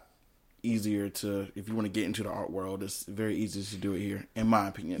lot easier to, if you want to get into the art world, it's very easy to do it here, in my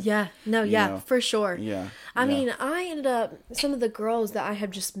opinion. Yeah, no, for sure. Yeah. I mean, I ended up, some of the girls that I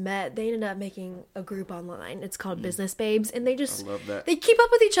have just met, they ended up making a group online. It's called Business Babes, and they just, I love that. They keep up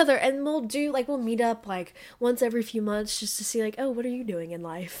with each other, and we'll meet up like once every few months just to see like, oh, what are you doing in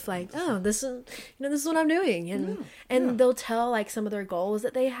life? Like, oh, this is what I'm doing. And they'll tell like some of their goals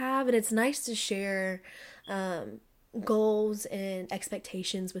that they have, and it's nice to share, goals and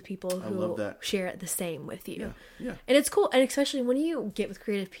expectations with people who share it the same with you. Yeah. And it's cool. And especially when you get with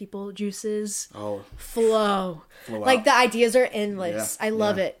creative people, juices flow like out. The ideas are endless. I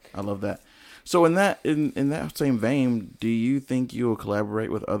love it. I love that. So in that same vein, do you think you will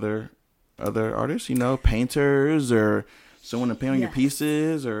collaborate with other artists, painters or someone to paint on your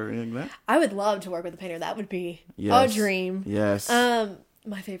pieces or anything like that? I would love to work with a painter. That would be a dream. Yes.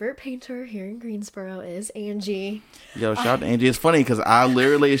 My favorite painter here in Greensboro is Angie. Yo, shout out to Angie. It's funny because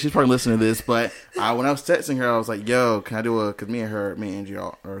she's probably listening to this, but when I was texting her, I was like, yo, can I do because me and Angie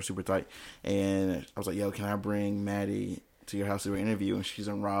are super tight. And I was like, yo, can I bring Maddie to your house to do an interview? And she's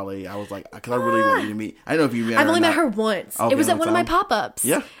in Raleigh. I was like, because I really want you to meet. I don't know if you met her. I've only met her once. Okay, it was at one of my pop-ups.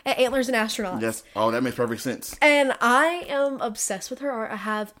 Yeah. At Antlers and Astronauts. Yes. Oh, that makes perfect sense. And I am obsessed with her art. I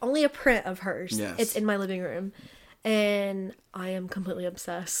have only a print of hers. Yes. It's in my living room. And I am completely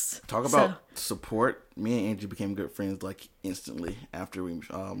obsessed. Talk about support. Me and Angie became good friends like instantly after we met.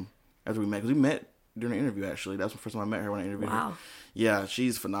 Because we met during an interview, actually. That's the first time I met her when I interviewed her. Yeah,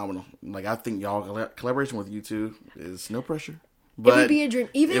 she's phenomenal. Like, I think y'all collaboration with you two is no pressure. But it would be a dream.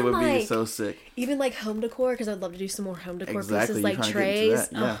 It would be so sick. Even like home decor, because I'd love to do some more home decor pieces, Exactly. like trays.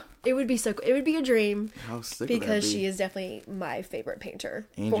 Yeah. It would be so cool. It would be a dream. How sick because would that be? she is definitely my favorite painter.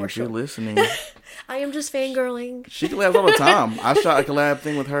 Angie, for if sure. you're listening, I am just fangirling. She collabs all the time. I shot a collab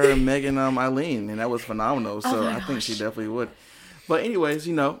thing with her and Megan Eileen, and that was phenomenal. So I think she definitely would. But anyways,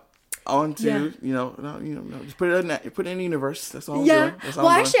 on to just put it in the universe. That's all. Yeah. I'm doing. Well,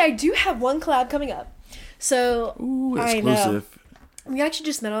 actually, I do have one collab coming up. So exclusive. I know. We actually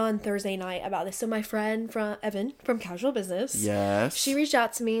just met on Thursday night about this. So my friend Evan from Casual Business, yes, she reached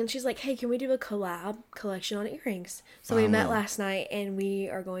out to me and she's like, "Hey, can we do a collab collection on earrings?" So we met last night and we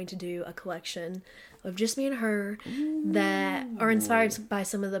are going to do a collection of just me and her that are inspired by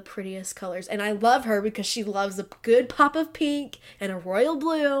some of the prettiest colors. And I love her because she loves a good pop of pink and a royal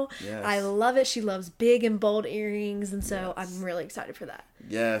blue. Yes. I love it. She loves big and bold earrings, and so I'm really excited for that.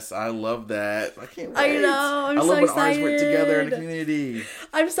 Yes, I love that. I can't wait. I know. I love so when excited. artists work together in the community.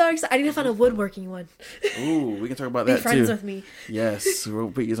 I'm so excited. I need to find a woodworking one. Ooh, we can talk about that too. Be friends with me. Yes,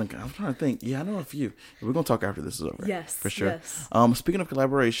 I'm trying to think. Yeah, I know a few. We're gonna talk after this is over. Yes, for sure. Yes. Speaking of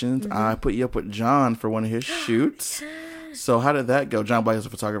collaborations, I put you up with John for one of his shoots. So how did that go? John Black is a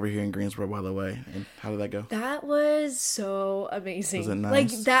photographer here in Greensboro, by the way. And how did that go? That was so amazing. Was it nice? Like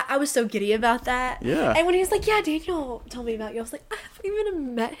that, I was so giddy about that. Yeah. And when he was like, "Yeah, Daniel told me about you," I was like, "I haven't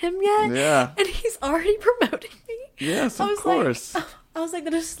even met him yet." Yeah. And he's already promoting me. Yes, I of was course. Like, I was like,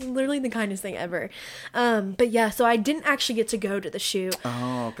 that is literally the kindest thing ever. But yeah, so I didn't actually get to go to the shoot.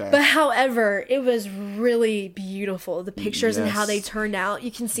 Oh, okay. But however, it was really beautiful. The pictures and how they turned out.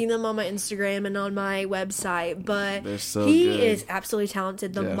 You can see them on my Instagram and on my website. But they're so he good. is absolutely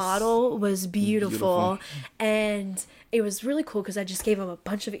talented. The model was beautiful. And it was really cool because I just gave him a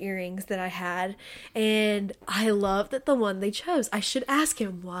bunch of earrings that I had. And I love that the one they chose. I should ask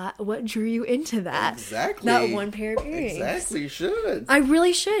him, what drew you into that? Exactly. That one pair of earrings. Exactly, you should. I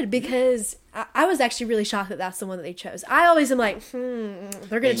really should, because I was actually really shocked that that's the one that they chose. I always am like,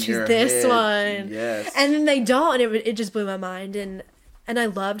 they're going to choose this one. Yes. And then they don't, and it just blew my mind. And I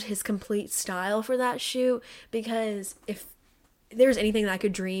loved his complete style for that shoot, because if there's anything that I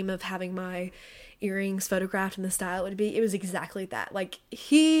could dream of having my earrings photographed in the style it would be, it was exactly that. Like,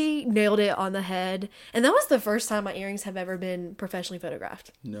 he nailed it on the head. And that was the first time my earrings have ever been professionally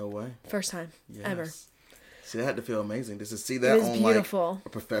photographed. No way. First time ever. See, that had to feel amazing just to see that on beautiful. Like a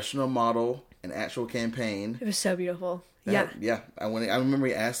professional model, an actual campaign. It was so beautiful. I remember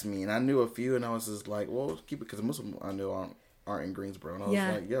he asked me, and I knew a few, and I was just like, well, keep it, because most of them I knew aren't in Greensboro. And I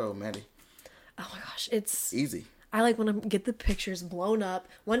was like, yo, Maddie. Oh my gosh, it's easy. I like when I get the pictures blown up.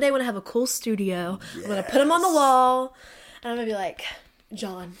 One day when I have a cool studio, I'm going to put them on the wall, and I'm going to be like,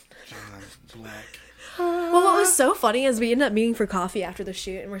 John Black. Well, what was so funny is we ended up meeting for coffee after the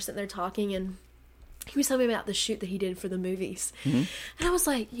shoot, and we're sitting there talking, and he was telling me about the shoot that he did for the movies. And I was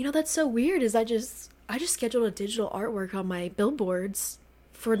like, that's so weird, is I just scheduled a digital artwork on my billboards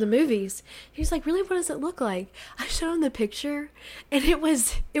for the movies. He was like, really, what does it look like? I showed him the picture, and it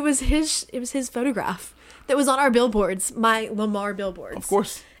was his photograph that was on our billboards, my Lamar billboards. Of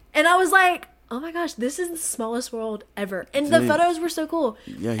course. And I was like, oh my gosh, this is the smallest world ever. And the photos were so cool.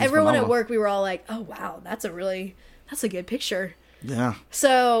 Yeah, everyone at work, we were all like, oh wow, that's a good picture. Yeah.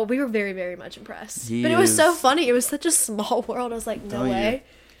 So we were very, very much impressed. But it was so funny. It was such a small world. I was like, no way.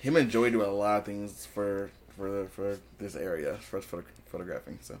 Him and Joey do a lot of things for this area, for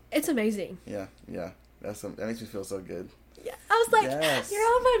photographing. So it's amazing. Yeah. That makes me feel so good. Yeah, I was like, you're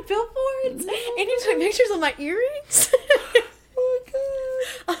on my billboards, and you took pictures of my earrings. Oh my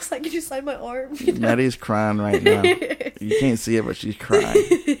god! I was like, can you sign my arm? Maddie's crying right now. You can't see it, but she's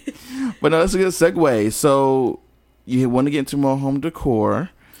crying. But no, that's a good segue. So you want to get into more home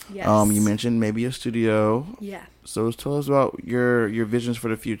decor. Yes. You mentioned maybe a studio. Yeah. So tell us about your visions for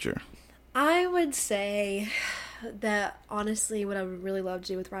the future. I would say that honestly, what I would really love to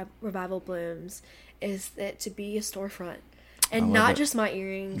do with Revival Blooms is that to be a storefront. And not just my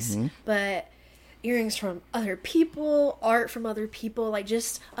earrings, but earrings from other people, art from other people, like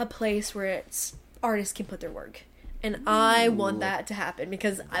just a place where artists can put their work. And I want that to happen,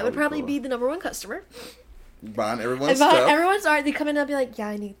 because I would probably be the number one customer. Buying everyone's stuff. Everyone's art. They come in and be like, yeah,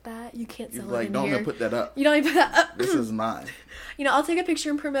 I need that. You can't sell it in don't here. Don't put that up. You don't even put that up. This is mine. I'll take a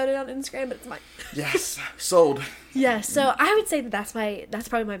picture and promote it on Instagram, but it's mine. Yes. Sold. Yeah, so I would say that's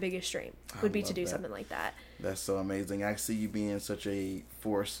probably my biggest dream, would be to do something like that. That's so amazing. I see you being such a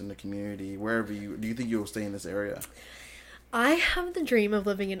force in the community. Do you think you'll stay in this area? I have the dream of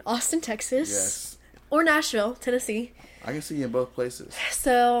living in Austin, Texas. Yes. Or Nashville, Tennessee. I can see you in both places.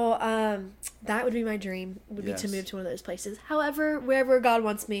 So, that would be my dream, would be to move to one of those places. However, wherever God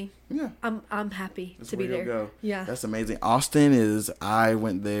wants me, I'm happy to be there. Go. Yeah. That's amazing. Austin I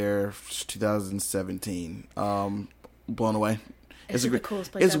went there 2017. Blown away. It's the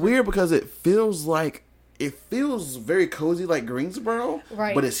coolest place It's ever. weird because it feels very cozy like Greensboro,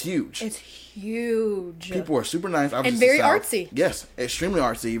 right? But it's huge. It's huge. People are super nice. And very artsy. Yes, extremely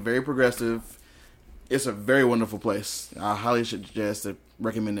artsy, very progressive. It's a very wonderful place. I highly suggest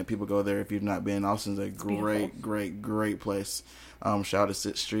recommend that people go there if you've not been. Austin's a great place. Shout out to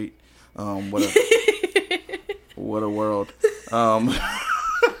 6th Street. What a world. They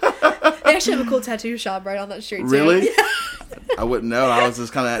actually have a cool tattoo shop right on that street too. Really? I wouldn't know. I was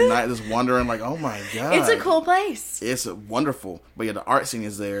just kind of at night just wondering like, oh my god. It's a cool place. It's wonderful. But yeah, the art scene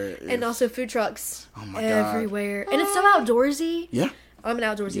is there. And also food trucks. Oh my everywhere. And it's so outdoorsy. Yeah. I'm an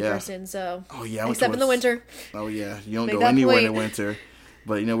outdoorsy person, so. Oh yeah. Except in the winter. Oh yeah. You don't go anywhere in the winter.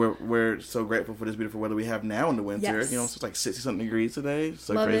 But we're so grateful for this beautiful weather we have now in the winter. Yes. It's like 60-something degrees today.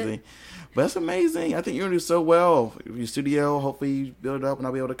 So Love crazy. It. But that's amazing. I think you're gonna do so well. Your studio, hopefully you build it up and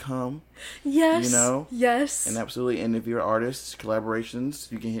I'll be able to come. Yes. Yes. And absolutely. And if you're artists,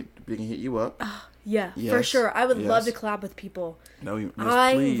 collaborations, we can hit you up. Yeah, for sure. I would love to collab with people. No, yes,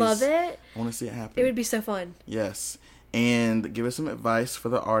 I please. love it. I want to see it happen. It would be so fun. Yes. And give us some advice for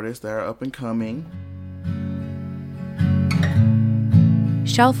the artists that are up and coming.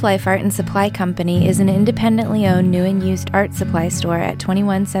 Shelf Life Art and Supply Company is an independently owned new and used art supply store at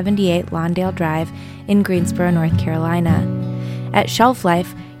 2178 Lawndale Drive in Greensboro, North Carolina. At Shelf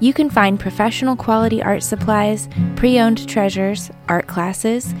Life, you can find professional quality art supplies, pre-owned treasures, art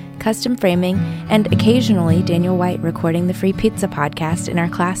classes, custom framing, and occasionally Daniel White recording the Free Pizza podcast in our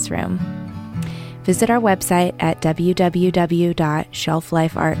classroom. Visit our website at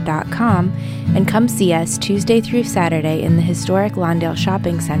www.shelflifeart.com and come see us Tuesday through Saturday in the historic Lawndale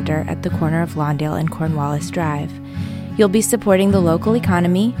Shopping Center at the corner of Lawndale and Cornwallis Drive. You'll be supporting the local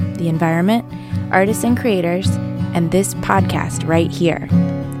economy, the environment, artists and creators, and this podcast right here.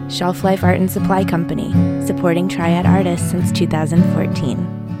 Shelf Life Art and Supply Company, supporting Triad artists since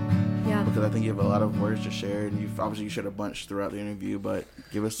 2014. Yeah. Because I think you have a lot of words to share, and you shared a bunch throughout the interview, but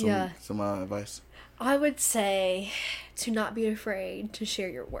give us some advice. I would say to not be afraid to share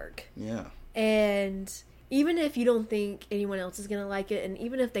your work. Yeah. And even if you don't think anyone else is going to like it, and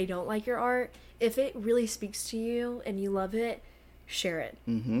even if they don't like your art, if it really speaks to you and you love it, share it.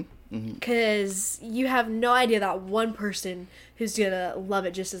 Because you have no idea that one person who's going to love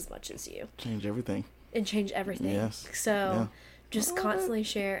it just as much as you. Change everything. Yes. So just constantly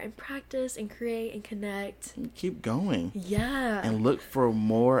share and practice and create and connect. Keep going. Yeah. And look for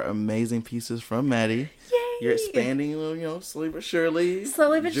more amazing pieces from Maddie. Yay. You're expanding, slowly but surely.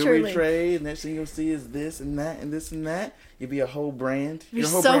 Jewelry trade. Next thing you'll see is this and that and this and that. You'll be a whole brand. It'd be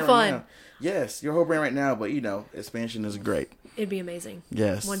so fun. Right, yes, your whole brand right now, but expansion is great. It'd be amazing.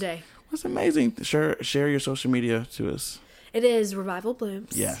 Yes. One day. What's amazing? Share your social media to us. It is Revival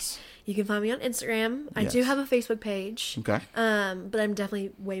Blooms. Yes. You can find me on Instagram. I do have a Facebook page. Okay. But I'm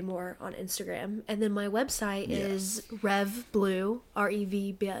definitely way more on Instagram. And then my website is revblue,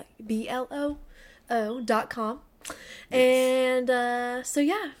 REVBLOO.com. And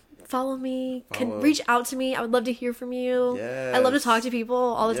follow me. Can reach out to me. I would love to hear from you. Yes. I love to talk to people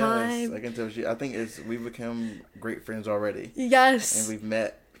all the time. I can tell you. I think we've become great friends already. Yes. And we've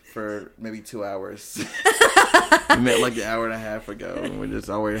met for maybe 2 hours. We met like an hour and a half ago, and we're just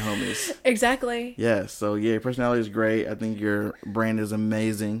already homies. Exactly. Yeah. So your personality is great. I think your brand is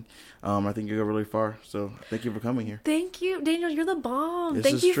amazing. I think you go really far. So thank you for coming here. Thank you, Daniel. You're the bomb.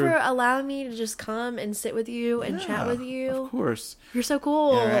 Thank you true. for allowing me to just come and sit with you and chat with you. Of course. You're so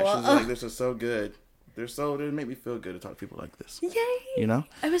cool. Interactions like this are so good. They make me feel good to talk to people like this. Yay. You know?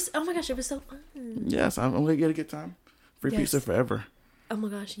 Oh my gosh, it was so fun. Yes, I'm gonna get a good time. Free pizza forever. Oh my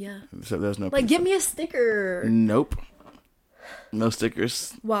gosh, yeah. Except there's no pizza. Give me a sticker. Nope. No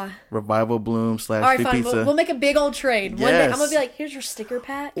stickers. Why? Revival Bloom / free fine. pizza. We'll make a big old trade. Yes. One day I'm gonna be like, here's your sticker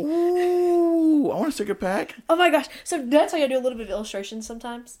pack. Ooh, I want a sticker pack. Oh my gosh. So that's how I do a little bit of illustration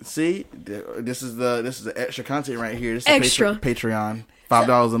sometimes. See, this is the extra content right here. This is extra Patreon.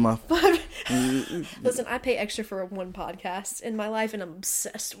 $5 a month. Listen, I pay extra for one podcast in my life, and I'm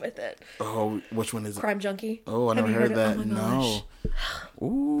obsessed with it. Oh, which one is it? Crime Junkie. Oh, I never heard that. Oh my gosh. No.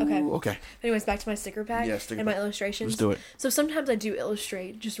 Ooh. Okay. Anyways, back to my sticker pack and my illustrations. Let's do it. So sometimes I do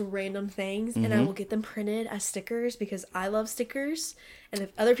illustrate just random things, and I will get them printed as stickers because I love stickers. And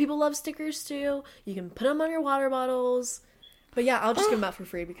if other people love stickers too, you can put them on your water bottles. But yeah, I'll just give them out for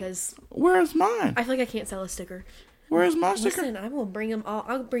free because... Where's mine? I feel like I can't sell a sticker. Where's my sticker? Listen, I will bring them all.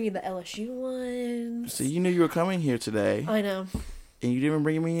 I'll bring you the LSU ones. See, you knew you were coming here today. I know. And you didn't even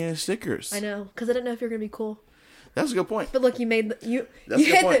bring me any stickers. I know, because I didn't know if you were gonna be cool. That's a good point. But look, you hit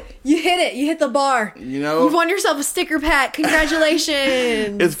it. You hit the bar. You've won yourself a sticker pack.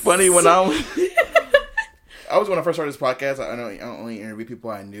 Congratulations. It's funny when when I first started this podcast, I only interview people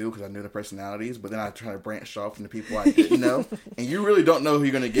I knew because I knew the personalities, but then I try to branch off from the people I didn't know, and you really don't know who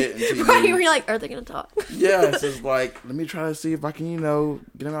you're gonna get until you right, you're like, are they gonna talk? Yeah, it's just like, let me try to see if I can,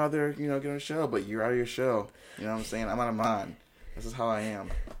 get them out there, get on a show, but you're out of your show. You know what I'm saying? I'm out of mine. This is how I am,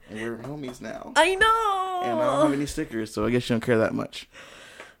 and we're homies now. I know. And I don't have any stickers, so I guess you don't care that much.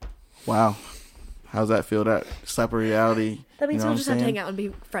 Wow. How's that feel? That slap of reality. That means we'll just have to hang out and be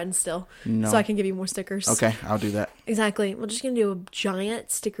friends still. No. So I can give you more stickers. Okay, I'll do that. Exactly. We're just going to do a giant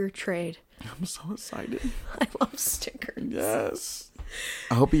sticker trade. I'm so excited. I love stickers. Yes.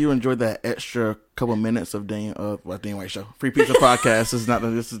 I hope you enjoyed that extra couple minutes of Daniel White Show. Free Pizza Podcast is not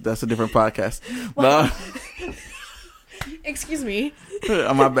that's a different podcast. Excuse me.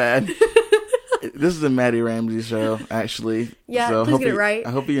 My bad. This is the Maddie Ramsey Show, actually. Yeah, so please get it right.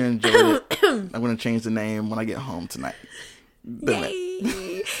 I hope you enjoyed it. I'm going to change the name when I get home tonight.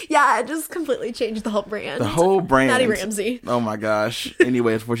 Yay. Yeah, I just completely changed the whole brand. The whole brand. Maddie Ramsey. Oh my gosh.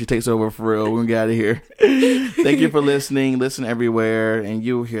 Anyway, before she takes over for real, we're going to get out of here. Thank you for listening. Listen everywhere, and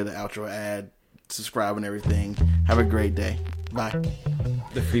you'll hear the outro ad. Subscribe and everything. Have a great day. Bye.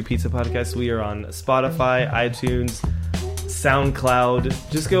 The Free Pizza Podcast. We are on Spotify, iTunes,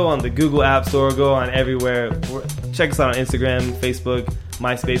 SoundCloud. Just go on the Google App Store. Go on everywhere. Check us out on Instagram, Facebook,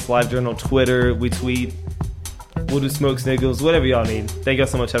 MySpace, LiveJournal, Twitter. We tweet We'll do smoke signals, whatever y'all need. Thank y'all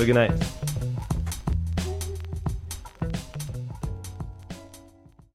so much. Have a good night.